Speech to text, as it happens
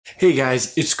Hey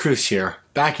guys, it's Chris here,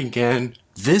 back again,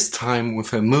 this time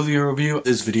with a movie review.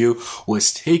 This video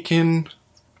was taken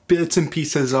bits and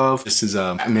pieces of. This is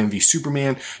a Batman v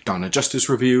Superman, Dawn of Justice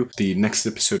review. The next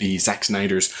episode will be Zack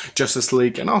Snyder's Justice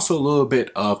League, and also a little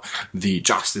bit of the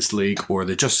Justice League, or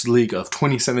the Justice League of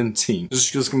 2017. This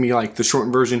is just gonna be like the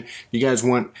shortened version. You guys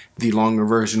want the longer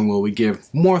version where we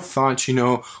give more thoughts, you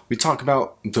know. We talk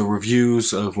about the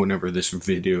reviews of whenever this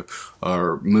video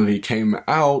or movie came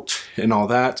out and all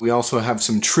that. We also have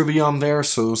some trivia on there,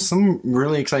 so some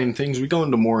really exciting things. We go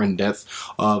into more in depth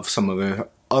of some of the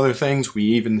other things. We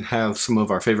even have some of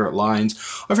our favorite lines,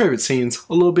 our favorite scenes.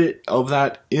 A little bit of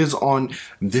that is on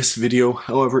this video.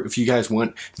 However, if you guys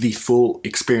want the full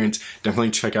experience,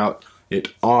 definitely check out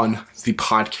it on the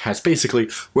podcast. Basically,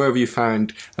 wherever you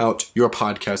find out your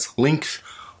podcast, links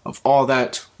of all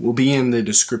that will be in the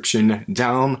description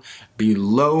down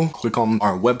below. Click on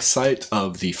our website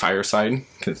of the Fireside,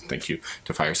 because thank you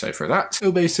to Fireside for that.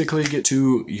 So basically get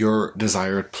to your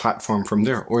desired platform from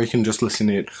there, or you can just listen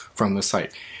to it from the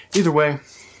site. Either way,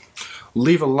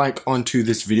 leave a like onto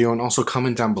this video and also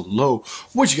comment down below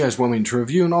what you guys want me to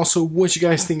review, and also what you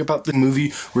guys think about the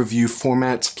movie review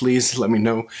formats. Please let me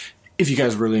know. If you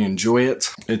guys really enjoy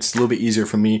it, it's a little bit easier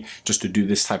for me just to do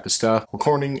this type of stuff.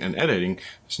 Recording and editing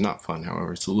is not fun,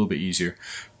 however, it's a little bit easier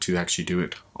to actually do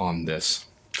it on this.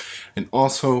 And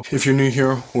also, if you're new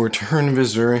here or a return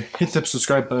visitor, hit that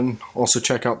subscribe button. Also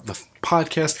check out the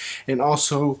podcast and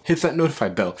also hit that notify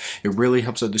bell. It really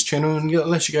helps out this channel and it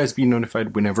lets you guys be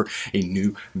notified whenever a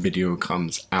new video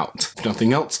comes out. If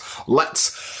nothing else,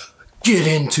 let's get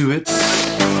into it.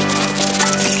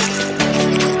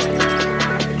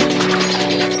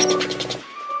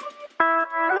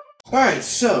 Alright,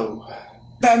 so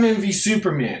Batman v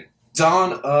Superman,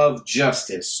 Dawn of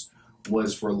Justice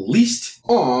was released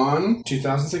on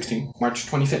 2016, March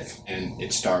 25th, and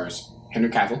it stars Henry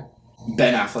Cavill,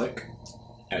 Ben Affleck,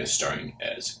 as starring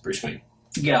as Bruce Wayne,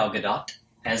 Gal Gadot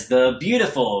as the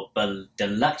beautiful but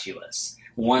voluptuous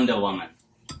Wonder Woman,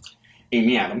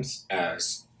 Amy Adams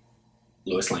as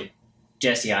Lois Lane,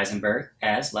 Jesse Eisenberg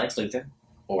as Lex Luthor,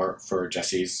 or for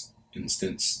Jesse's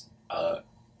instance,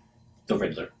 the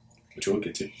Riddler, which we'll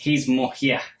get to. He's more,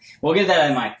 yeah. We'll get that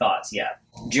in my thoughts, yeah.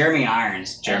 Jeremy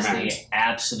Irons as Irons. the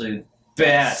absolute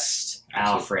best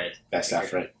Alfred. Best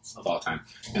Alfred of all time.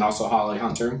 And also Holly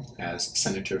Hunter as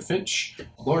Senator Finch,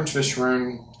 Lawrence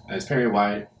Fishburne as Perry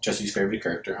White, Jesse's favorite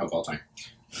character of all time,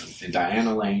 and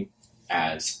Diana Lane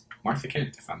as Martha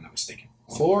Kent, if I'm not mistaken.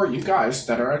 For you guys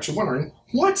that are actually wondering,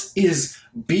 what is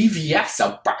BVS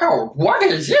about? What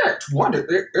is it?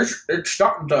 It's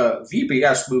not the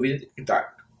VBS movie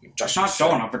that It's not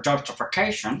Dawn of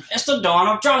Justification, it's the Dawn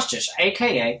of Justice,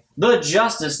 aka the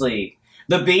Justice League.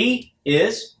 The B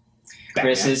is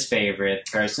Batman. Chris's favorite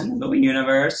person in the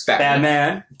universe,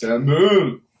 Batman.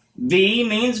 Batman. V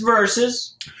means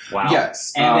versus. Wow.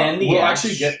 Yes. And then the we'll X.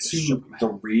 actually get to the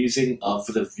reason of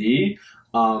the V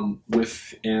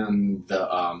within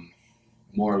the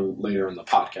more later in the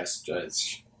podcast.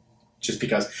 It's just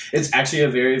because it's actually a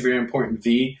very, very important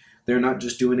V. They're not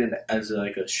just doing it as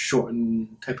like a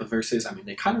shortened type of verses. I mean,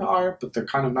 they kind of are, but they're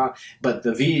kind of not. But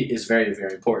the V is very,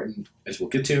 very important, as we'll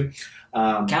get to.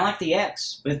 Kind of like the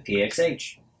X with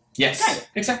PXH. Yes, Kind of.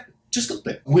 exactly. Just a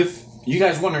little bit. With you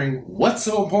guys wondering what's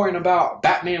so important about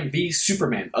Batman v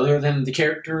Superman, other than the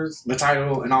characters, the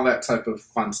title, and all that type of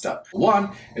fun stuff. One,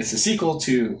 it's a sequel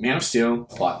to Man of Steel.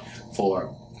 Plot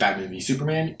for Batman v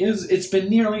Superman is it's been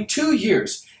nearly 2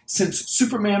 years since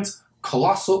Superman's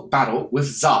colossal battle with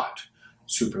Zod.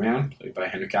 Superman, played by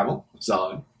Henry Cavill.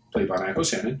 Zod, played by Michael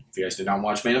Shannon. If you guys did not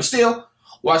watch Man of Steel,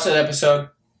 watch that episode.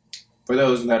 For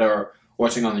those that are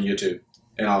watching on the YouTube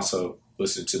and also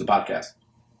listen to the podcast.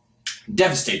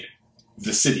 Devastated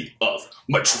the city of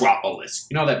Metropolis.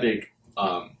 You know that big,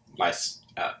 nice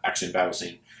action battle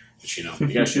scene, which you know you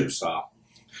guys should have saw.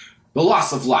 The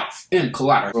loss of life and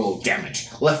collateral damage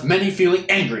left many feeling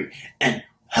angry and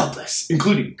helpless,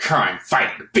 including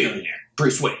crime-fighting billionaire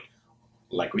Bruce Wayne,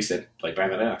 like we said, played by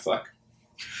Ben Affleck.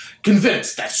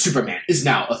 Convinced that Superman is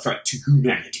now a threat to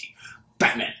humanity,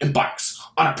 Batman embarks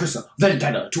on a personal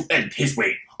vendetta to end his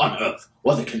reign on Earth,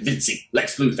 while the convincing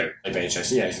Lex Luthor, played by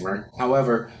Jesse Eisenberg.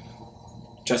 However,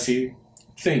 Jesse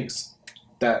thinks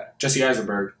that Jesse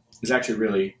Eisenberg is actually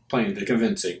really playing the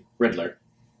convincing Riddler.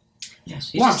 Yes,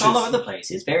 he's just all over the place.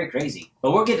 He's very crazy.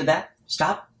 But we'll get to that.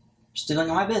 Stop stealing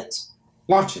all my bits.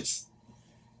 Launches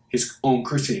his own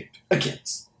crusade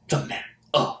against the Man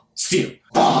of Steel.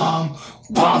 Bomb!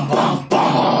 Bomb! Bomb!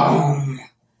 Bomb!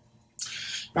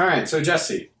 Alright, so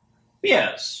Jesse.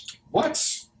 Yes.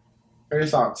 What are your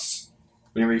thoughts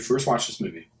whenever you first watched this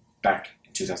movie back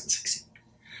in 2016?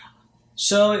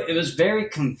 So it was very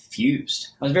confused.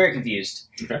 I was very confused.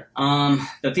 Okay.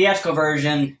 The theatrical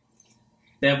version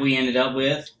that we ended up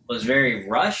with was very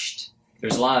rushed.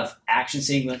 There's a lot of action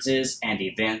sequences and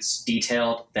events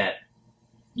detailed that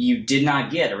you did not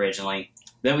get originally,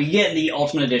 that we get in the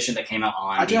Ultimate Edition that came out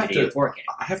on DVD and 4K.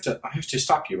 I have to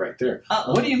stop you right there.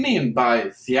 Uh-oh. What do you mean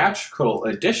by theatrical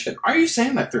edition? Are you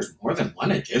saying that there's more than one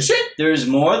edition? There's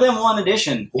more than one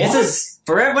edition. What?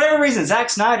 For whatever reason, Zack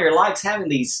Snyder likes having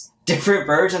these different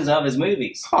versions of his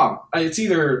movies. It's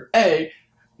either A,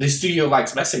 the studio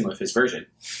likes messing with his version,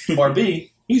 or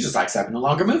B, he just likes having a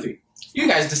longer movie. You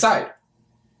guys decide.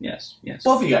 Yes.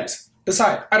 Both of you guys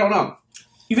decide. I don't know.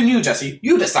 Even you, Jesse,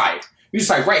 you decide. You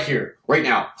decide right here, right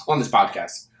now, on this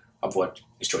podcast, of what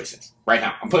his choice is. Right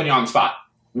now. I'm putting you on the spot.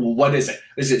 What is it?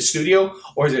 Is it studio,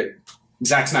 or is it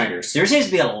Zack Snyder's? There seems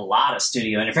to be a lot of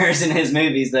studio interference in his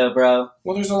movies, though, bro.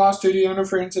 Well, there's a lot of studio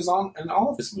interferences in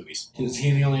all of his movies. Is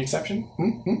he the only exception?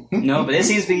 No, but it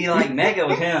seems to be like mega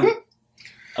with him.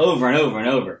 Over and over and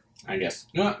over. I guess.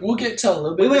 You know what? We'll get to a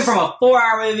little bit. We went from a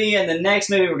 4-hour movie and the next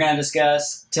movie we're going to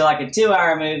discuss to like a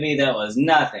 2-hour movie that was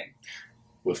nothing.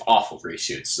 With awful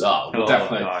reshoots. Oh,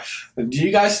 definitely. Gosh. Do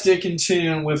you guys stick in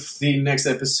tune with the next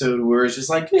episode where it's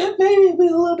just like, yeah, maybe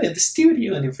with a little bit of the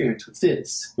studio interference with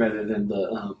this, rather than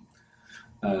the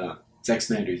Zack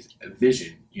Snyder's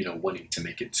vision, wanting to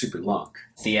make it super long?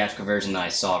 The theatrical version that I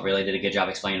saw really did a good job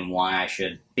explaining why I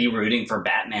should be rooting for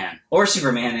Batman or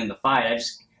Superman in the fight.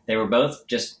 They were both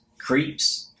just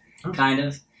creeps, kind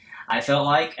of. I felt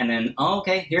like, and then,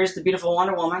 okay, here's the beautiful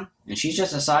Wonder Woman, and she's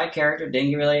just a side character.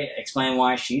 Didn't really explain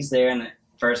why she's there in the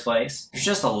first place. There's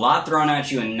just a lot thrown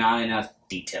at you and not enough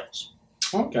details.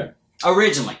 Okay.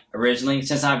 Originally,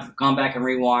 since I've gone back and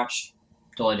rewatched,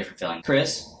 totally different feeling.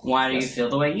 Chris, why do you feel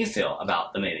the way you feel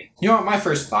about the movie? You know what? My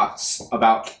first thoughts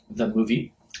about the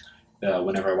movie,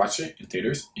 whenever I watched it in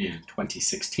theaters in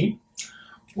 2016,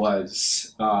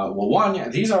 was one,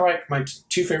 these are like my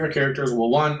two favorite characters. Well,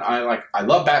 one, I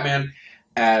love Batman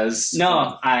as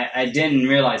no, I didn't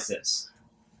realize this.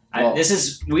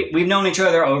 We've known each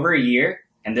other over a year,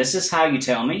 and this is how you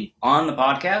tell me on the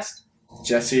podcast.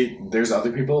 Jesse, there's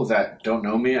other people that don't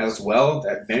know me as well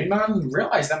that may not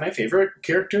realize that my favorite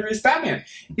character is Batman,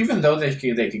 even though they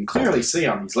can clearly see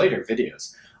on these later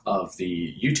videos of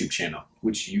the YouTube channel,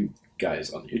 which you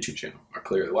guys on the YouTube channel are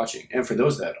clearly watching, and for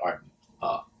those that aren't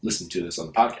listen to this on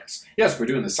the podcast. Yes, we're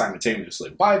doing this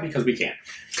simultaneously. Why? Because we can.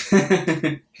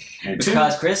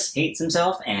 Because Chris hates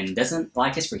himself and doesn't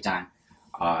like his free time.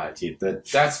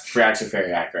 That's actually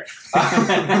very accurate.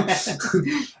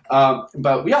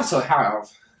 But we also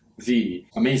have the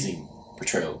amazing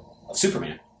portrayal of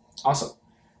Superman. Also.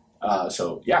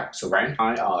 So Ryan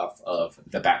High of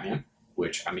the Batman,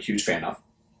 which I'm a huge fan of.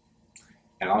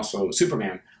 And also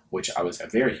Superman, which I was a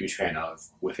very huge fan of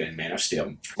within Man of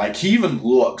Steel. Like, he even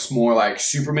looks more like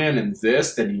Superman in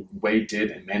this than he way did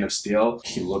in Man of Steel.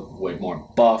 He looked way more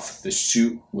buff. The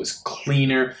suit was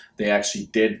cleaner. They actually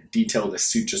did detail the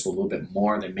suit just a little bit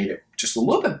more. They made it just a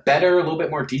little bit better, a little bit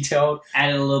more detailed.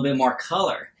 Added a little bit more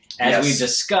color. As we've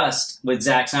discussed with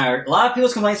Zack Snyder, a lot of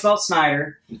people's complaints about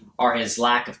Snyder are his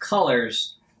lack of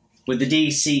colors. With the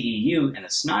DCEU and the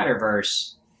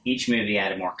Snyderverse, each movie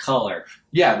added more color.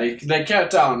 Yeah, they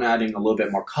kept on adding a little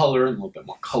bit more color, and a little bit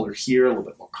more color here, a little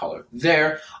bit more color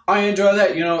there. I enjoy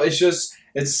that. It's just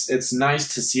it's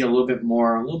nice to see a little bit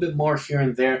more here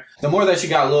and there. The more that you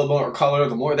got a little more color,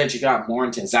 the more that you got more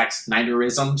into Zack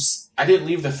Snyderisms. I didn't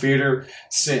leave the theater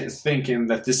thinking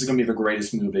that this is going to be the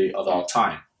greatest movie of all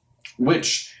time,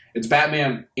 which it's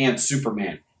Batman and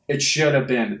Superman. It should have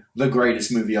been the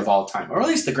greatest movie of all time, or at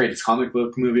least the greatest comic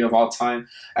book movie of all time.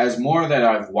 As more that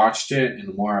I've watched it, and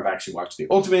the more I've actually watched the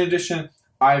Ultimate Edition,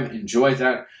 I've enjoyed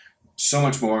that so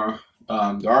much more.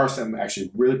 There are some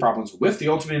actually really problems with the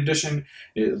Ultimate Edition,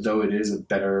 though it is a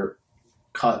better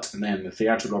cut than the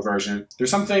theatrical version.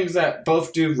 There's some things that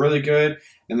both do really good,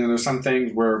 and then there's some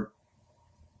things where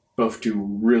both do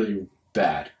really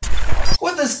bad.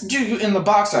 What does do in the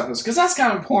box office? Because that's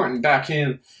kind of important back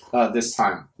in this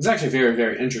time. It's actually very,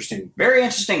 very interesting. Very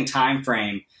interesting time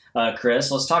frame, Chris.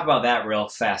 Let's talk about that real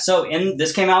fast. So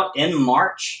this came out in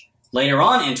March. Later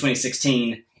on in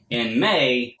 2016, in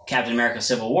May, Captain America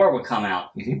Civil War would come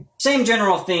out. Mm-hmm. Same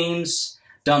general themes,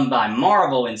 done by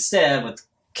Marvel instead, with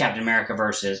Captain America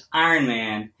versus Iron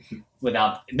Man,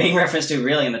 without being referenced to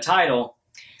really in the title.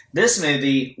 This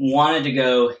movie wanted to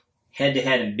go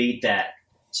head-to-head and beat that.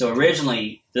 So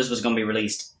originally, this was going to be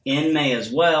released in May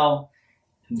as well.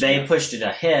 They pushed it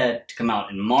ahead to come out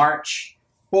in March.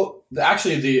 Well,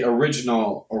 actually, the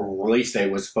original release date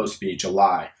was supposed to be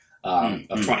July of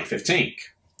 2015.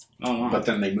 Oh, wow. But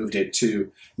then they moved it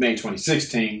to May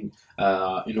 2016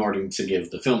 in order to give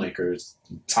the filmmakers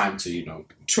time to,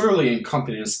 truly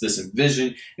encompass this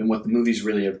vision and what the movies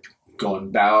really have going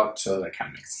about, so that kind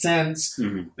of makes sense.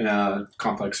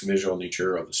 Complex visual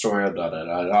nature of the story,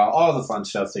 all the fun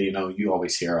stuff that you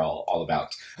always hear all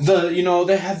about.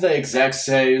 They have the execs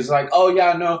say is like, oh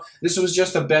yeah, no, this was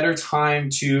just a better time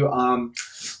to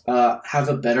have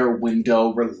a better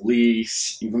window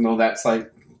release, even though that's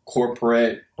like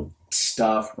corporate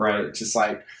stuff, right? It's just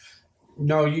like,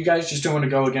 no, you guys just don't want to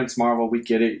go against Marvel. We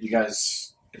get it, you guys.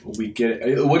 We get it.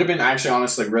 It would have been actually,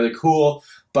 honestly, really cool.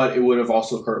 But it would have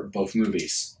also hurt both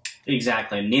movies.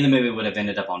 Exactly. Neither movie would have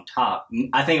ended up on top.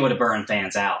 I think it would have burned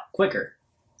fans out quicker.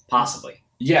 Possibly.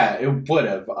 Yeah, it would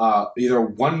have. Either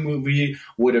one movie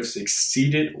would have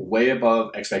succeeded way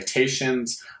above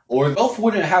expectations, or both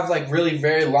wouldn't have really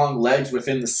very long legs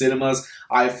within the cinemas,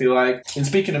 I feel like. And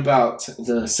speaking about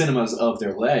the cinemas of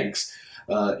their legs,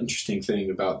 interesting thing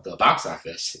about the box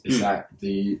office is that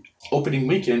the opening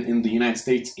weekend in the United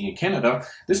States and Canada,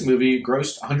 this movie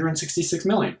grossed $166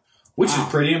 million, which is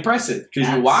pretty impressive. Because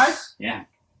you know why? Yeah.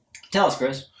 Tell us,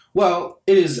 Chris. Well,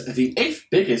 it is the 8th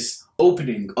biggest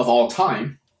opening of all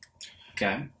time.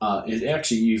 Okay. It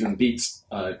actually even beats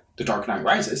The Dark Knight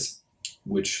Rises,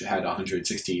 which had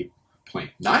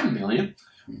 $160.9 million,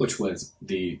 which was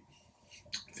the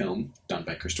film done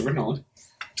by Christopher Nolan.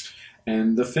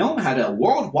 And the film had a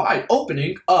worldwide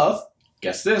opening of,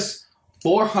 guess this,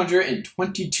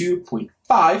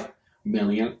 $422.5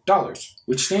 million,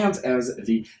 which stands as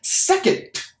the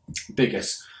 2nd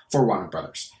biggest for Warner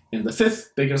Brothers and the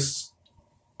 5th biggest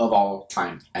of all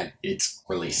time at its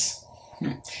release.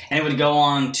 And it would go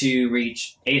on to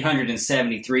reach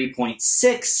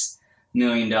 $873.6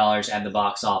 million at the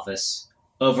box office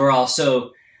overall.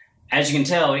 So, as you can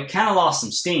tell, it kind of lost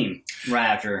some steam right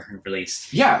after it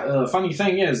released. Yeah, funny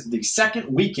thing is, the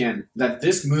second weekend that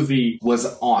this movie was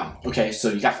on, okay, so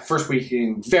you got the first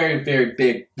weekend, very, very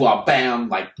big, well, bam,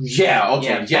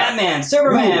 yeah. Batman,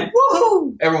 Superman,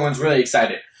 woohoo! Everyone's really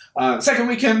excited. Second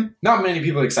weekend, not many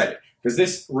people excited, because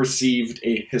this received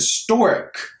a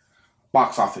historic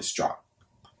box office drop,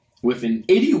 with an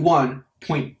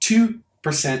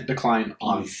 81.2% decline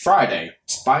on Friday,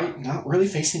 despite not really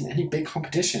facing any big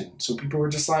competition. So people were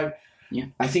just like,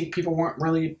 I think people weren't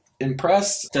really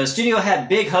impressed. The studio had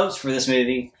big hopes for this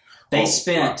movie. They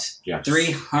spent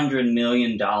 $300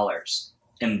 million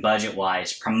in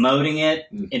budget-wise promoting it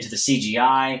into the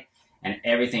CGI and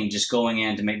everything, just going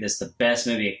in to make this the best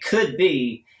movie it could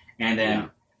be. And then,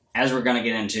 as we're going to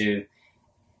get into,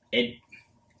 it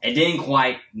didn't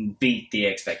quite beat the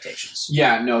expectations.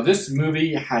 Yeah, no, this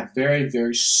movie had very,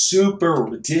 very super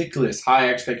ridiculous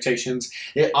high expectations.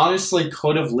 It honestly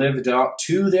could have lived up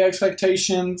to the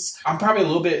expectations. I'm probably a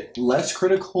little bit less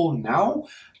critical now,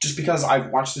 just because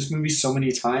I've watched this movie so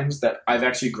many times that I've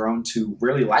actually grown to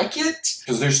really like it.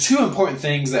 Because there's two important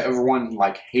things that everyone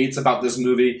hates about this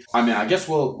movie. I mean, I guess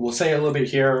we'll say a little bit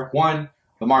here. One,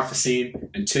 the Martha scene,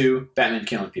 and two, Batman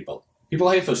killing people. People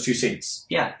hate those two scenes.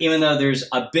 Yeah, even though there's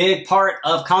a big part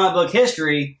of comic book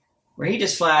history where he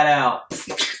just flat out...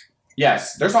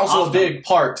 Yes, there's also a big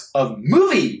part of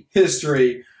movie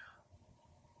history,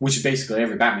 which is basically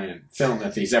every Batman film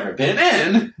that he's ever been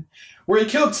in, where he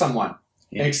killed someone.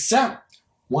 Yeah. Except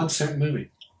one certain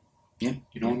movie. Yeah.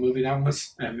 You know what movie that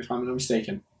was? If I'm not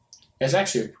mistaken. It's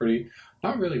actually a pretty...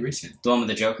 not really recent. The one with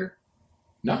the Joker?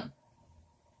 No.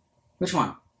 Which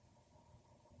one?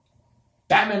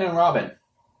 Batman and Robin.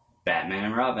 Batman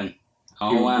and Robin.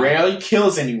 Oh, he rarely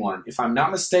kills anyone, if I'm not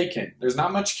mistaken. There's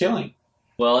not much killing.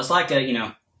 Well, it's like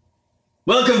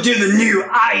welcome to the new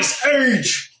Ice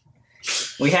Age!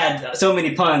 We had so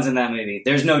many puns in that movie.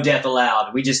 There's no death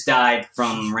allowed. We just died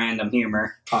from random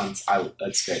humor. Puns.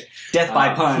 That's great. Death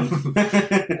by pun.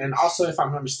 And also, if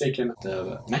I'm not mistaken,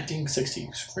 the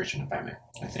 1960s version of Batman,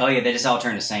 I think. Oh, yeah, they just all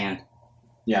turned to sand.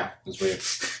 Yeah, it was weird.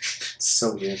 It's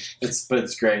so weird. But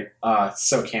it's great. It's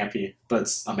so campy, but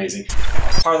it's amazing.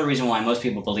 Part of the reason why most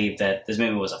people believe that this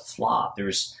movie was a flop, there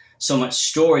was so much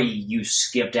story you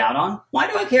skipped out on. Why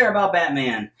do I care about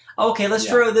Batman? Okay, let's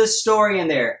throw this story in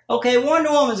there. Okay,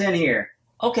 Wonder Woman's in here.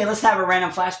 Okay, let's have a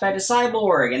random flashback to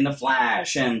Cyborg and the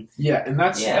Flash and... Yeah, and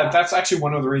that's actually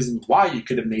one of the reasons why you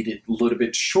could have made it a little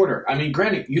bit shorter. I mean,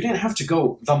 granted, you didn't have to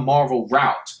go the Marvel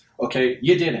route. Okay,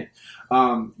 you didn't.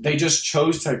 They just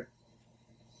chose to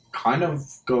kind of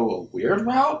go a weird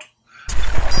route.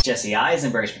 Jesse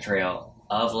Eisenberg's portrayal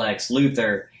of Lex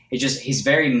Luthor he's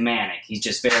very manic. He's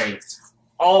just very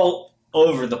all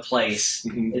over the place.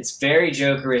 Mm-hmm. It's very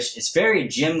Jokerish. It's very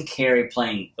Jim Carrey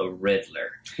playing the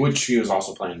Riddler. Which he was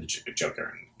also playing the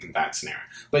Joker in that scenario.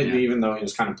 But even though he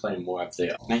was kind of playing more of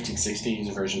the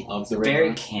 1960s version of the Riddler.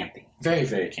 Very campy. Very,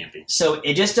 very campy. So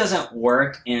it just doesn't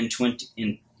work in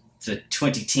the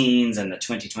 20 teens and the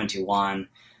 2021.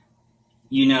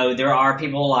 You know, there are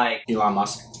people like Elon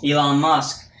Musk.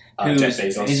 Jeff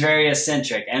Bezos. He's very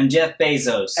eccentric. And Jeff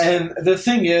Bezos. And the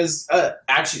thing is,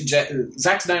 actually,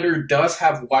 Zack Snyder does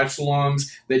have watch-alongs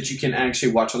that you can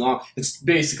actually watch along. It's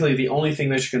basically the only thing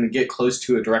that you're going to get close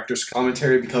to a director's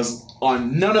commentary, because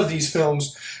on none of these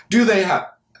films do they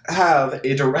have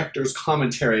a director's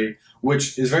commentary,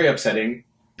 which is very upsetting.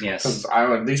 Yes. Because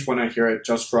I at least want to hear it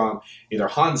just from either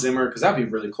Hans Zimmer, because that'd be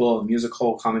really cool, a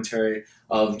musical commentary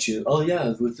of, oh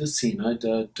yeah, with this scene I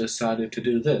decided to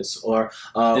do this. Or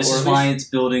this is why it's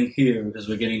building here, because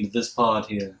we're getting to this part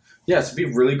here. Yes, it'd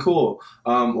be really cool.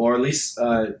 Or at least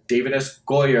David S.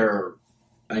 Goyer,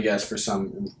 I guess, for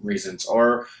some reasons.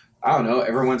 Or, I don't know,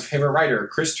 everyone's favorite writer,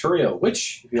 Chris Terrio,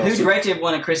 who directed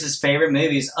one of Chris's favorite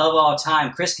movies of all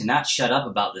time. Chris cannot shut up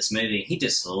about this movie. He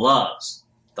just loves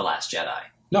The Last Jedi.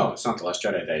 No, it's not The Last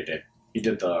Jedi that he did. He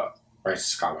did The Rise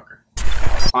of Skywalker.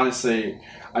 Honestly,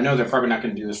 I know they're probably not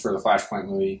going to do this for the Flashpoint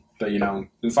movie, but, you know,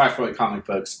 in Flashpoint comic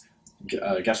books,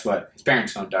 guess what? His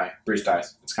parents don't die. Bruce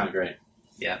dies. It's kind of great.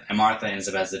 Yeah, and Martha ends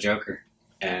up as the Joker.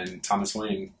 And Thomas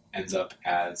Wayne ends up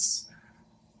as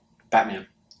Batman.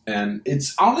 And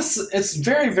it's honestly, it's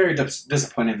very, very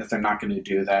disappointing that they're not going to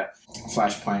do that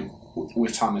Flashpoint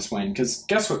with Thomas Wayne. Because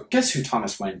guess what? Guess who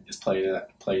Thomas Wayne is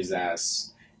plays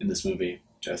as in this movie,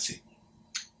 Jesse?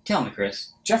 Tell me,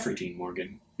 Chris. Jeffrey Dean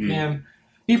Morgan. Man,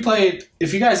 he played.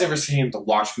 If you guys ever seen The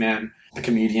Watchmen, the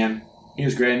comedian, he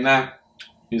was great in that.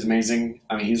 He was amazing.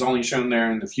 I mean, he's only shown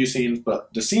there in the few scenes,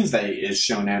 but the scenes that he is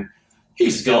shown in,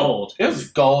 he's gold. It was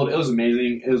gold. It was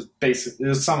amazing. It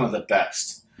was some of the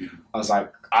best. I was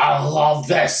like, I love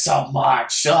this so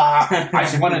much.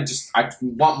 I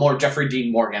want more Jeffrey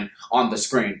Dean Morgan on the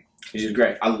screen. He was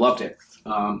great. I loved it.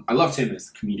 I loved him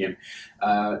as the comedian.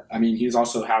 I mean, he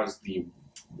also has the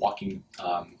Walking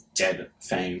Dead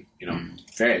fame. You know,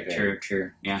 very, very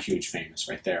true. Yeah, huge famous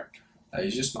right there.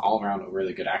 He's just an all-around a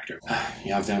really good actor.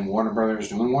 You have them Warner Brothers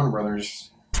doing Warner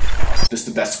Brothers. This is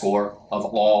the best score of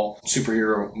all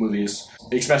superhero movies,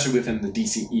 especially within the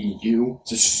DCEU. It's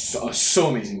just so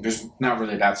amazing. There's not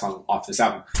really a bad song off this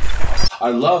album. I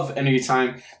love any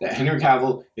time that Henry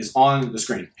Cavill is on the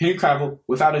screen. Henry Cavill,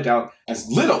 without a doubt, as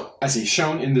little as he's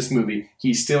shown in this movie,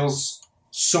 he steals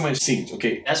so many scenes,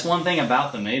 okay? That's one thing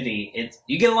about the movie.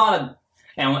 You get a lot of...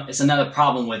 And it's another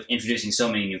problem with introducing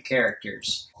so many new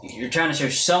characters. You're trying to show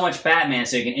so much Batman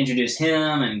so you can introduce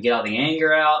him and get all the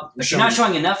anger out. But you're not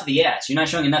showing enough of the S. You're not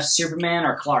showing enough Superman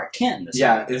or Clark Kent in this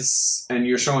movie. And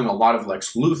you're showing a lot of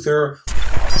Lex Luthor.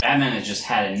 Batman has just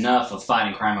had enough of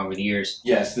fighting crime over the years.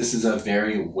 Yes, this is a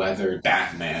very weathered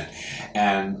Batman.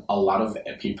 And a lot of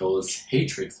people's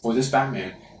hatred for this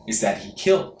Batman is that he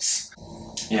kills.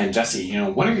 And Jesse, you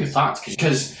know, what are your thoughts?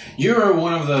 Because you're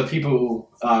one of the people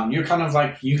who, you're kind of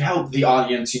like, you help the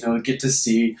audience, you know, get to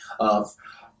see of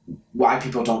why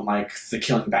people don't like the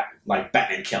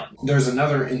Batman killing. There's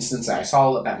another instance that I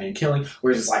saw of Batman killing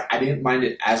where it's just like, I didn't mind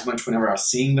it as much whenever I was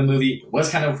seeing the movie. It was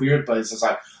kind of weird, but it's just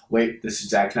like, wait, this is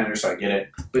Zack Snyder, so I get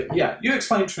it. But yeah, you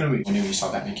explained to me whenever you saw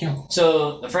Batman kill.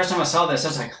 So the first time I saw this, I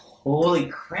was like, holy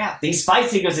crap, these fight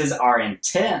sequences are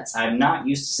intense. I'm not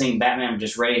used to seeing Batman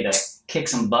just ready to kick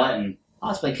some butt and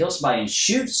possibly kill somebody and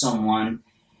shoot someone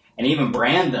and even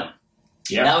brand them.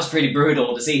 Yeah. That was pretty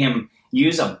brutal to see him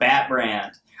use a bat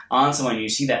brand on someone. You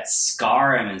see that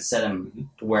scar him and set him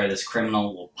to where this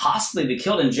criminal will possibly be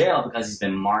killed in jail because he's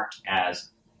been marked as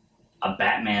a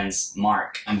Batman's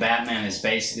mark. And Batman is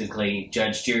basically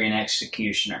judge, jury, and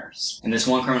executioners. And this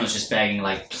one criminal is just begging,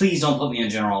 like, please don't put me in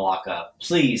general lockup.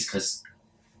 Please, because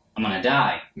I'm going to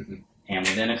die. And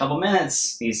within a couple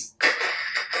minutes, he's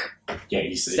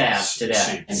stabbed to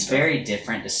death. It's very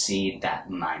different to see that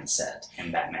mindset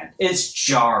in Batman. It's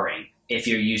jarring if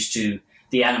you're used to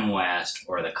the Adam West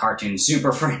or the cartoon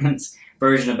Super Friends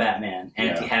version of Batman, and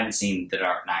if you haven't seen The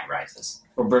Dark Knight Rises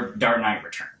or Dark Knight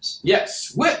Returns.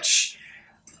 Yes, which,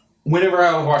 whenever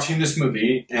I was watching this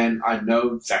movie, and I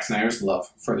know Zack Snyder's love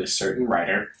for this certain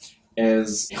writer,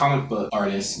 is a comic book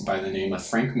artist by the name of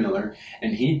Frank Miller,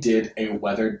 and he did a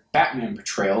weathered Batman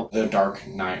portrayal, The Dark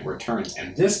Knight Returns.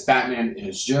 And this Batman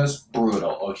is just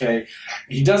brutal, okay?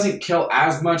 He doesn't kill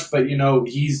as much, but, you know,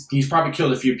 he's probably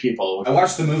killed a few people. I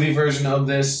watched the movie version of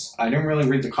this. I didn't really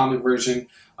read the comic version,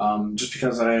 just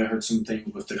because I heard some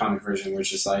things with the comic version where it's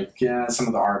just like, yeah, some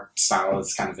of the art style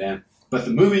is kind of in. But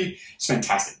the movie is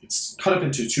fantastic. It's cut up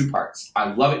into 2 parts.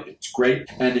 I love it. It's great.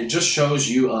 And it just shows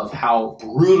you of how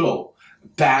brutal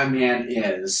Batman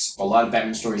is. A lot of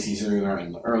Batman stories, he's either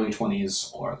in the early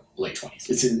 20s or late 20s.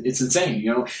 It's insane,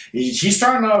 you know. He's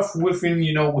starting off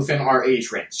within our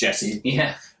age range, Jesse.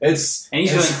 Yeah. And he's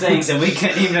doing things that we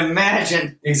couldn't even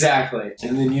imagine. Exactly.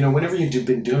 And then, whenever you've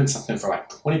been doing something for like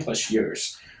 20 plus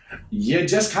years, you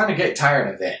just kind of get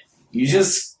tired of it. You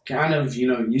just kind of,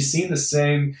 you've seen the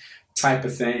same type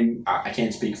of thing. I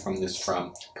can't speak from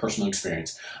personal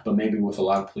experience, but maybe with a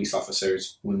lot of police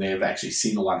officers when they have actually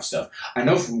seen a lot of stuff. I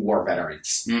know from war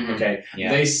veterans, okay? Yeah.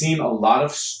 They've seen a lot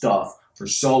of stuff for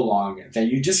so long that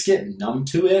you just get numb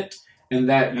to it, and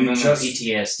that you just...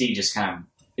 PTSD just kind of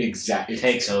exactly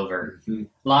takes over. A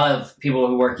lot of people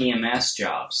who work EMS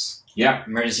jobs. Yeah.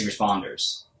 Emergency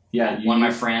responders. Yeah. One of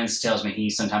my friends tells me he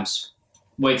sometimes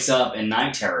wakes up in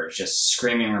night terrors just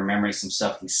screaming, remembering some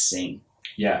stuff he's seen.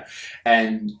 Yeah,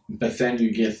 but then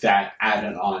you get that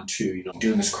added on to,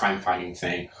 doing this crime fighting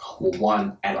thing. Well,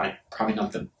 one, at like probably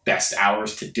not the best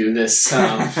hours to do this.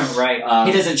 Right.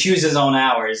 He doesn't choose his own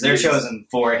hours. They're chosen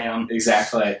for him.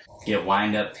 Exactly. Get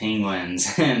wind up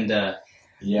penguins and,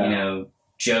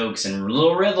 jokes and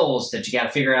little riddles that you got to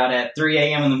figure out at 3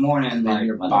 a.m. in the morning. And then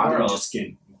your body just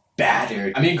getting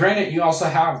battered. I mean, granted, you also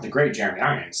have the great Jeremy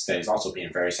Irons that is also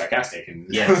being very sarcastic. And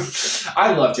yes.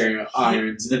 I love Jeremy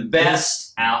Irons. The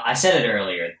best, I said it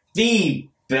earlier, the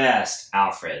best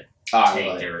Alfred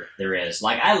take there is.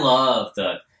 Like, I love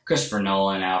the Christopher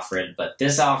Nolan Alfred, but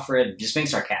this Alfred, just being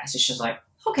sarcastic, it's just like,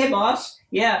 okay, boss,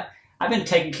 yeah, I've been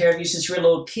taking care of you since you were a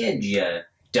little kid, you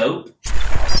dope.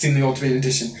 I've seen the Ultimate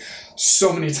Edition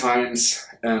so many times,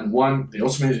 and the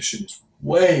Ultimate Edition is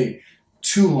way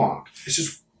too long. It's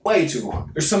just way too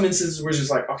long. There's some instances where it's just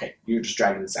like, okay, you're just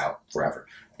dragging this out forever.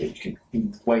 You can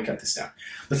way cut this down.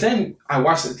 But then I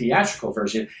watched the theatrical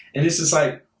version, and it's just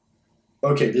like,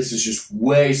 okay, this is just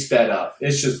way sped up.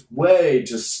 It's just way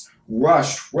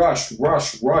rush.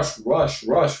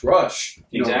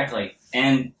 Exactly.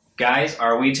 And guys,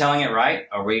 are we telling it right?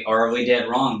 Or are we dead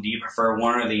wrong? Do you prefer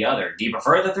one or the other? Do you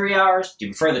prefer the 3 hours? Do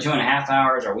you prefer the 2.5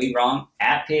 hours? Are we wrong?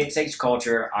 At PXH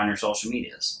Culture on your social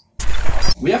medias.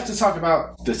 We have to talk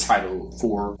about the title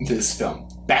for this film,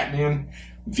 Batman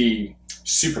v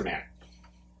Superman.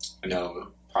 I know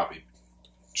probably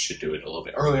should do it a little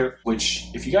bit earlier, which,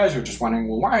 if you guys are just wondering,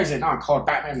 well, why is it not called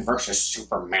Batman versus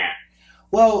Superman?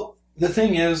 Well, the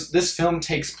thing is, this film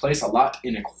takes place a lot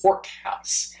in a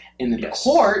courthouse. In the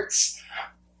courts,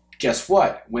 guess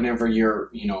what? Whenever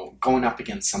you're, going up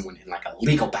against someone in like a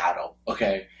legal battle,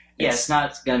 okay? It's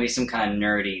not going to be some kind of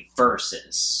nerdy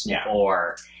versus. Yeah.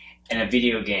 Or in a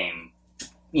video game,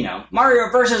 Mario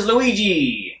versus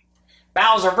Luigi,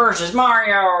 Bowser versus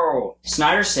Mario.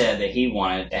 Snyder said that he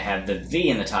wanted to have the V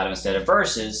in the title instead of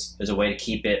versus as a way to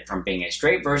keep it from being a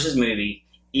straight versus movie,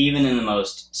 even in the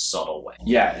most subtle way.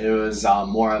 Yeah, it was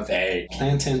more of a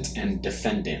plaintiff and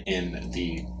defendant in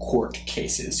the court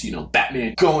cases.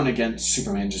 Batman going against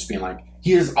Superman, just being like,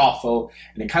 he is awful.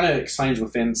 And it kind of explains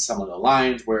within some of the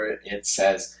lines where it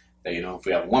says that, if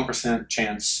we have a 1%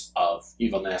 chance of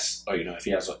evilness, or, if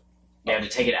he has a... You have to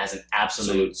take it as an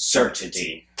absolute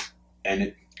certainty. And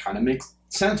it kind of makes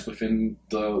sense within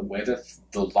the way that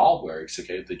the law works,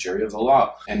 okay? The jury of the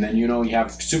law. And then, you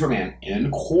have Superman in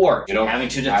court. Having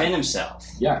to defend himself.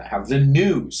 Yeah, have the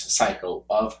news cycle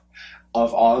of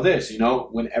all of this.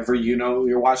 Whenever,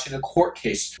 you're watching a court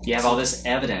case. You have all this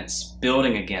evidence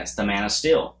building against the Man of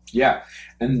Steel. Yeah,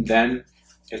 and then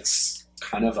it's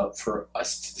kind of up for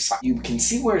us to decide. You can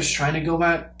see where it's trying to go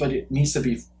at, but it needs to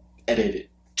be edited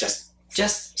just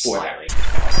slightly.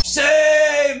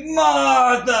 Say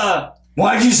Martha!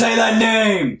 Why'd you say that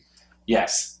name?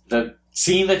 Yes, the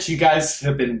scene that you guys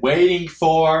have been waiting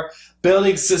for,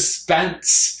 building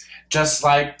suspense, just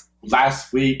like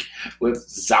last week with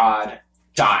Zod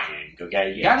dying,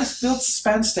 okay? You gotta build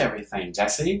suspense to everything,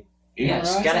 Jesse.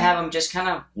 Yes, you gotta have them just kind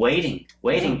of waiting.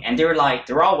 Yeah. And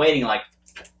they're all waiting like,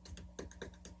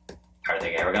 are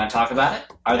they ever going to talk about it?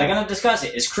 Are they going to discuss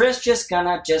it? Is Chris just going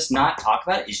to not talk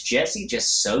about it? Is Jesse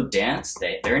just so dense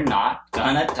that they're not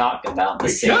going to talk about the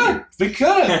scene? We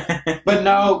could. But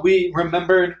no, we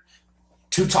remembered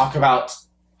to talk about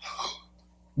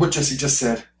what Jesse just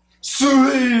said.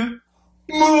 Sweet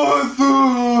Martha!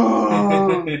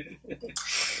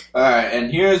 Alright,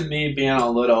 and here's me being a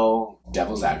little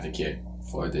devil's advocate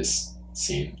for this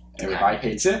scene. Everybody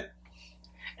hates it.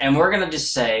 And we're going to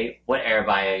just say what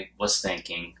everybody was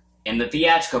thinking in the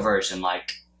theatrical version.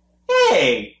 Like,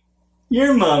 hey,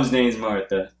 your mom's name's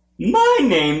Martha. My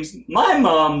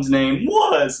mom's name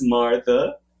was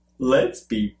Martha. Let's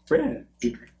be friends.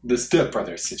 The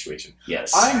stepbrother situation.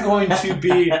 Yes. I'm going to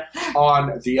be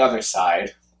on the other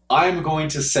side. I'm going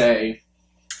to say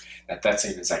that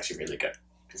scene is actually really good.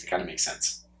 because it kind of makes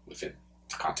sense within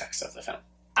the context of the film.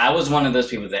 I was one of those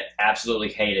people that absolutely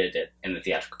hated it in the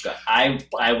theatrical cut.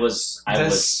 I was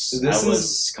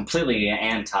completely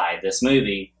anti this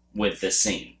movie with this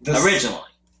scene originally,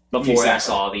 before I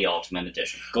saw the Ultimate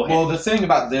Edition. Go ahead. Well, the thing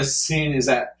about this scene is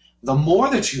that the more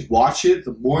that you watch it,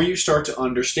 the more you start to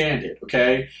understand it,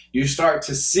 okay? You start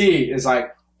to see, it's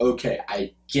like, okay,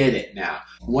 I get it now.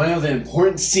 One of the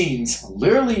important scenes,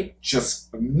 literally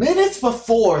just minutes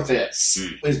before this,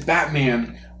 is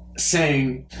Batman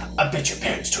saying, I bet your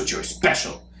parents told you were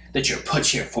special, that you're put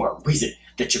here for a reason,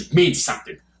 that you mean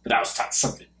something, but I was taught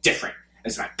something different,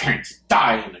 as my parents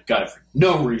died in the gutter for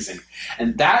no reason.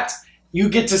 And that, you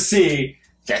get to see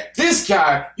that this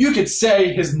guy, you could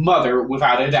say his mother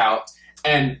without a doubt,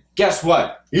 and guess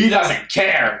what? He doesn't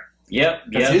care. Yep.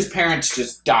 Because his parents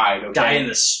just died, okay? Died in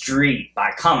the street by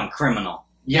a common criminal.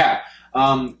 Yeah.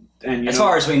 And as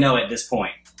far as we know at this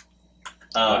point,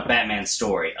 Batman's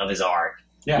story of his arc,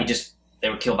 yeah. They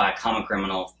were killed by a common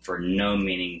criminal for no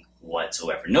meaning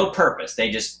whatsoever. No purpose. They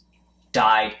just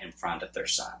died in front of their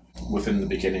son. Within the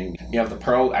beginning, you have the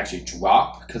pearl actually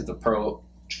drop, because the pearl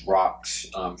dropped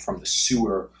from the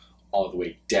sewer all the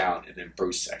way down, and then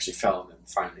Bruce actually fell, and then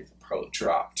finally the pearl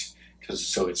dropped.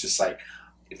 So it's just like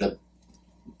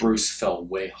Bruce fell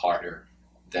way harder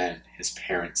than his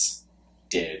parents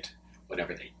did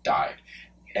whenever they died.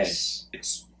 And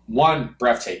it's one,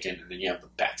 breathtaking, and then you have the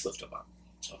bats lift him up.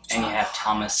 So and you have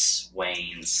Thomas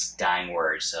Wayne's dying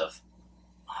words of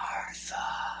Martha.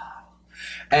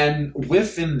 And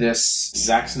within this,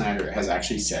 Zack Snyder has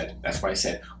actually said, that's why I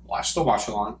said, watch the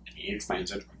watch-along, and he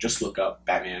explains it, or just look up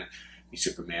Batman v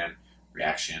Superman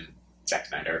reaction, Zack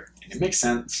Snyder, and it makes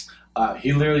sense.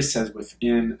 He literally says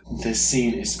within this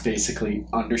scene is basically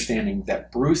understanding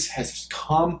that Bruce has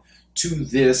come to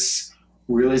this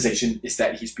realization is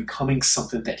that he's becoming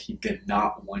something that he did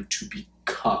not want to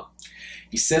become.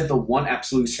 He said the one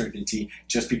absolute certainty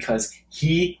just because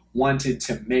he wanted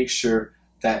to make sure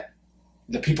that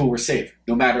the people were safe,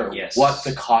 no matter what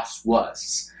the cost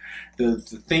was. The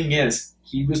thing is,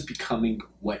 he was becoming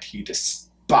what he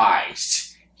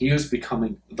despised. He was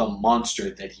becoming the monster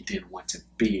that he didn't want to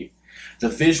be. The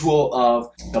visual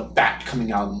of the bat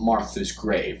coming out of Martha's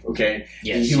grave, okay?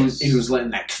 Yes, he was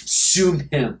letting that consume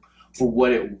him for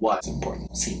what it was.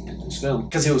 Important scene in this film.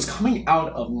 Because it was coming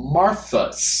out of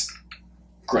Martha's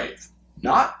grave,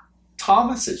 not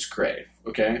Thomas's grave,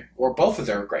 okay? Or both of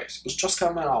their graves. It was just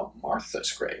coming out of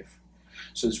Martha's grave.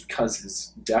 So it's because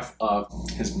his death of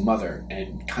his mother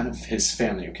and kind of his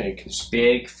family, okay? Cause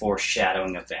big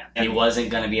foreshadowing event. And he wasn't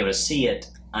going to be able to see it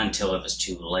until it was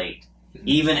too late. Mm-hmm.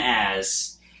 Even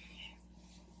as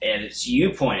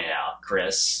you pointed out,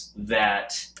 Chris,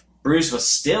 that Bruce was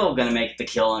still going to make the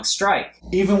killing strike.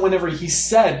 Even whenever he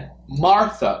said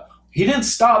Martha, he didn't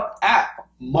stop at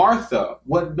Martha.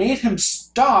 What made him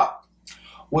stop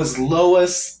was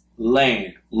Lois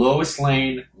Lane. Lois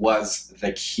Lane was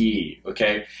the key,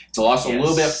 okay? It's also a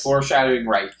little bit of foreshadowing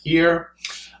right here.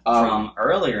 From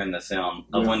earlier in the film,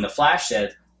 of when the Flash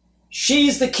said,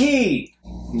 she's the key!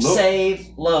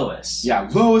 Save Lois. Yeah,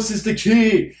 Lois is the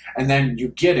key! And then you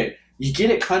get it. You get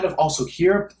it kind of also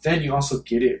here, but then you also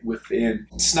get it within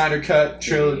Snyder Cut,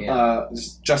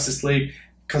 Justice League,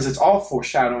 because it's all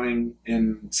foreshadowing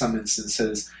in some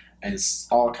instances, and it's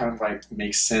all kind of like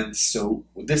makes sense. So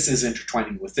this is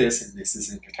intertwining with this, and this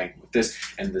is intertwining with this,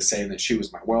 and the saying that she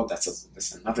was my world, that's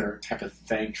another type of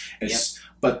thing.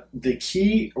 But the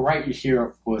key right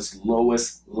here was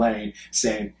Lois Lane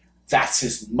saying, that's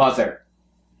his mother.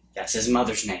 That's his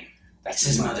mother's name. That's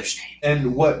his mother's name.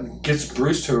 And what gets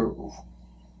Bruce to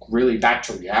really back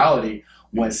to reality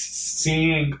was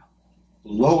seeing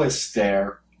Lois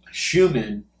there, a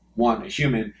human,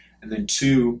 and then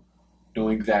two,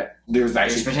 knowing that there's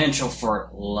potential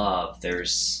for love.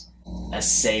 There's a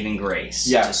saving grace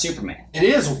to Superman. It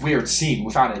is a weird scene,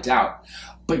 without a doubt.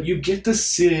 But you get to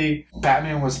see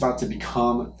Batman was about to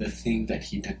become the thing that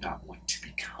he did not want to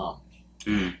become.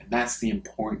 And that's the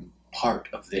important part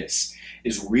of this,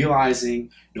 is realizing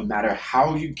no matter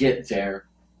how you get there,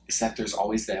 is that there's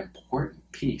always that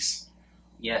important piece.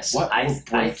 Yes. What will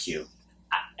break you?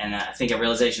 And I think a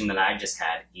realization that I just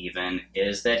had even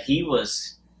is that he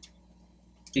was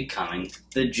becoming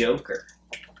the Joker.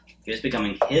 He was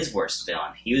becoming his worst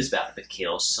villain. He was about to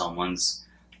kill someone's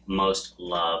most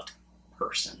loved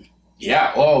person.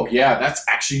 Yeah, oh yeah, that's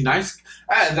actually nice.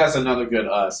 That's another good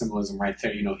symbolism right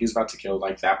there. You know, he's about to kill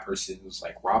like that person who's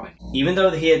like Robin. Even though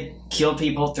he had killed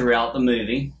people throughout the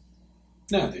movie,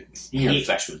 no, he had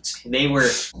flesh wounds. They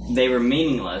were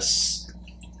meaningless,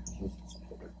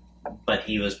 but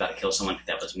he was about to kill someone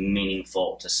that was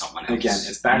meaningful to someone else. Again,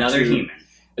 it's back another to human.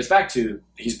 It's back to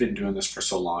he's been doing this for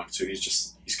so long, so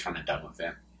he's kind of done with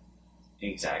it.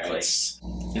 Exactly.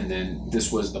 And then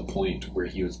this was the point where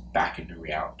he was back into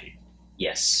reality.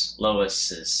 Yes, Lois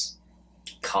has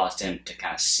caused him to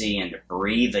kind of see and to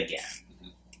breathe again.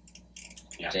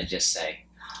 Yeah. To just say,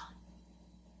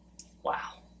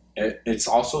 wow. It's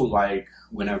also like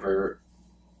whenever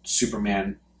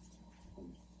Superman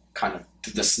kind of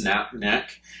did the snap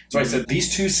neck. So I said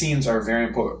these two scenes are very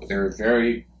important. They're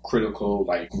very critical,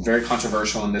 like very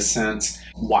controversial in this sense.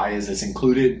 Why is this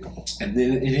included? And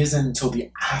then it isn't until the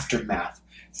aftermath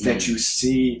that you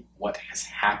see what has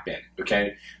happened.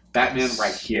 Okay, Batman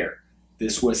right here.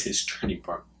 This was his turning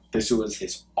point. This was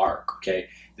his arc. Okay,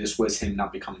 this was him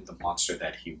not becoming the monster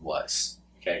that he was.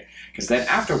 Okay, because then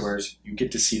afterwards you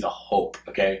get to see the hope.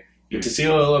 Okay, you get to see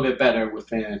a little bit better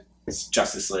within his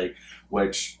Justice League,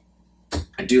 which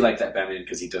I do like that Batman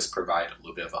because he does provide a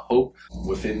little bit of a hope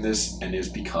within this, and is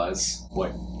because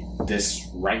what this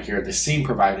right here, this scene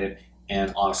provided,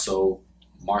 and also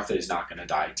Martha is not going to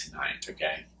die tonight,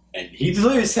 okay? And he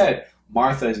literally said,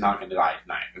 Martha is not going to die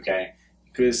tonight, okay?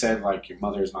 He could have said, like, your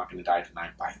mother is not going to die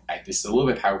tonight, but this is a little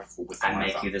bit powerful with Martha. I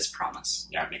make you this promise.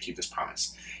 Yeah, I make you this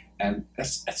promise. And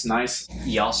that's nice.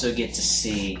 You also get to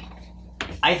see,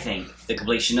 I think, the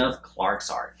completion of Clark's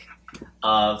arc.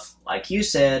 Of, like you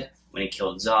said, when he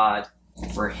killed Zod,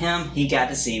 for him, he got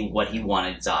to see what he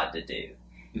wanted Zod to do.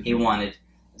 He wanted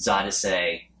Zod to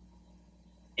say,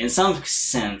 in some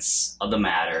sense of the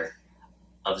matter,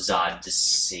 of Zod to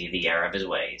see the error of his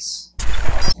ways.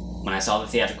 When I saw the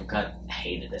theatrical cut, I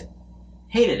hated it.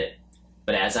 Hated it.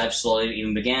 But as I've slowly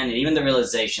even began, and even the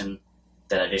realization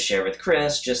that I just shared with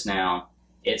Chris just now,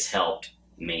 it's helped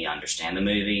me understand the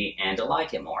movie and to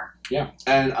like it more. Yeah,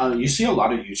 and you see a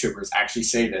lot of YouTubers actually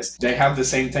say this. They have the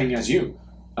same thing as you,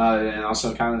 and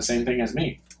also kind of the same thing as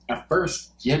me. At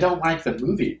first, you don't like the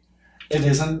movie. It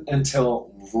isn't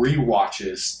until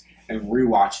rewatches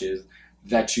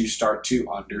that you start to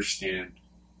understand,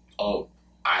 oh,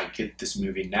 I get this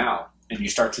movie now. And you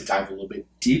start to dive a little bit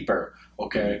deeper,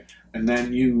 okay? And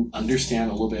then you understand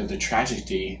a little bit of the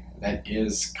tragedy that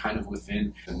is kind of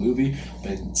within the movie,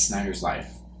 but in Snyder's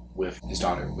life with his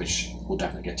daughter, which we'll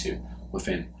definitely get to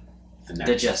within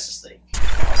the Justice League.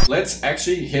 Let's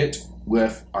actually hit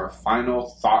with our final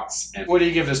thoughts. And what do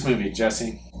you give this movie,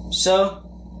 Jesse? So,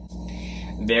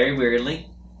 very weirdly,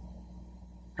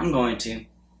 I'm going to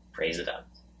praise it up.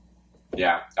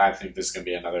 Yeah, I think this is going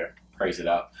to be another praise it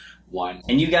up one.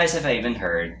 And you guys have even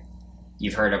heard,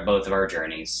 you've heard of both of our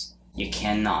journeys. You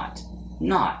cannot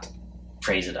not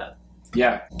praise it up.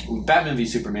 Yeah, Batman v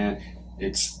Superman,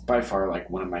 it's by far like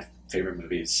one of my favorite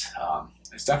movies.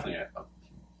 It's definitely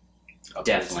a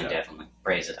definitely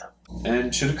praise it up.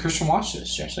 And should a Christian watch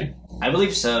this, Jesse? I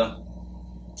believe so.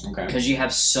 Okay. Because you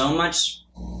have so much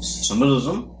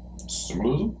symbolism,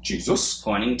 Jesus,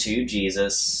 pointing to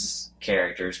Jesus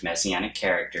characters, messianic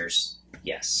characters.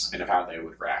 Yes. And of how they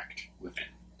would react within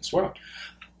this world.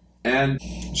 And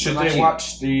should they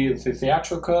watch the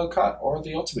theatrical cut or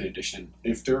the Ultimate Edition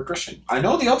if they're a Christian? I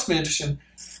know the Ultimate Edition.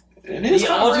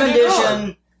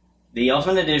 The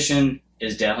Ultimate Edition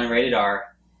is definitely rated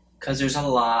R because there's a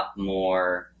lot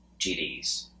more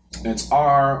GDs. It's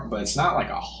R, but it's not like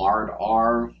a hard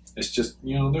R. It's just,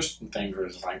 there's some things where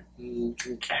it's like,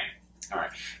 okay, all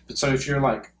right. But so if you're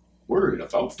like worried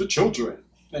about the children,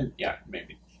 then yeah,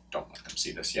 maybe don't let them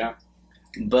see this, yeah.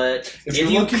 But if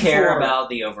you care about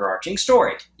the overarching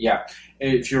story. Yeah.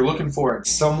 If you're looking for a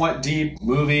somewhat deep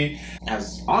movie, it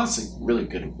has honestly really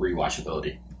good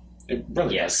rewatchability. It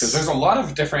really does. Because there's a lot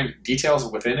of different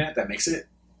details within it that makes it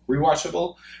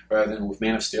rewatchable, rather than with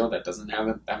Man of Steel that doesn't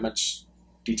have that much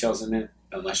details in it,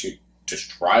 unless you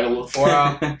just try to look for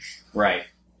them. Right.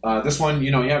 This one,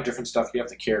 you have different stuff. You have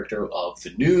the character of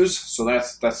the news, so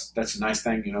that's a nice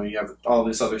thing. You have all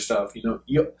this other stuff.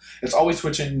 It's always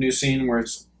switching a new scene where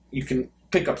you can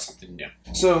pick up something new.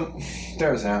 So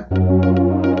there's that.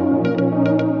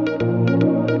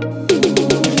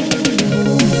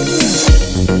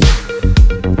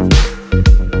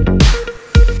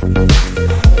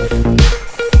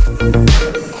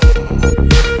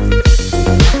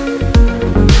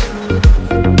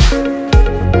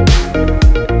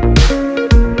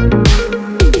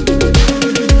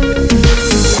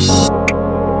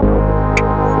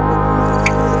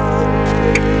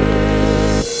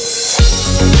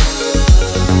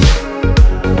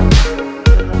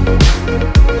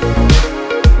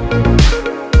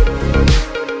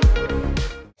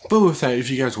 But with that, if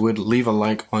you guys would leave a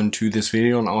like onto this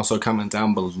video and also comment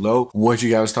down below what you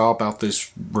guys thought about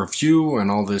this review and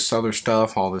all this other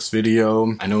stuff, all this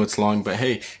video. I know it's long, but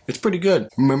hey, it's pretty good.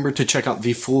 Remember to check out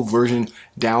the full version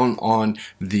down on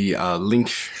the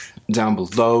link down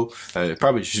below. It's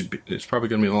probably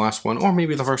gonna be the last one, or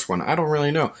maybe the first one. I don't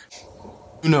really know.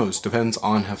 Who knows? Depends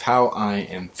on how I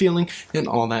am feeling and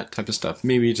all that type of stuff.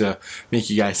 Maybe to make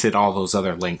you guys hit all those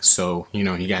other links, so you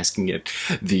know you guys can get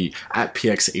the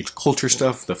 @PXH Culture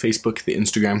stuff, the Facebook, the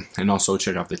Instagram, and also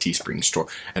check out the TeeSpring store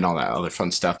and all that other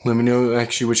fun stuff. Let me know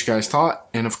actually what you guys thought,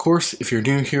 and of course, if you're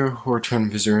new here or a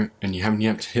return visitor and you haven't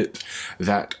yet hit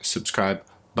that subscribe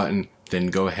button, then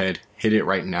go ahead, hit it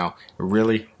right now. It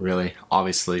really, really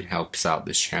obviously helps out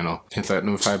this channel. Hit that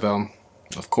notify bell,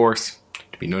 of course,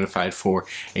 to be notified for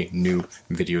a new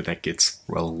video that gets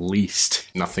released.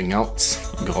 Nothing else.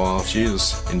 Go off,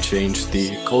 Jesus, and change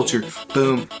the culture.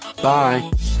 Boom. Bye.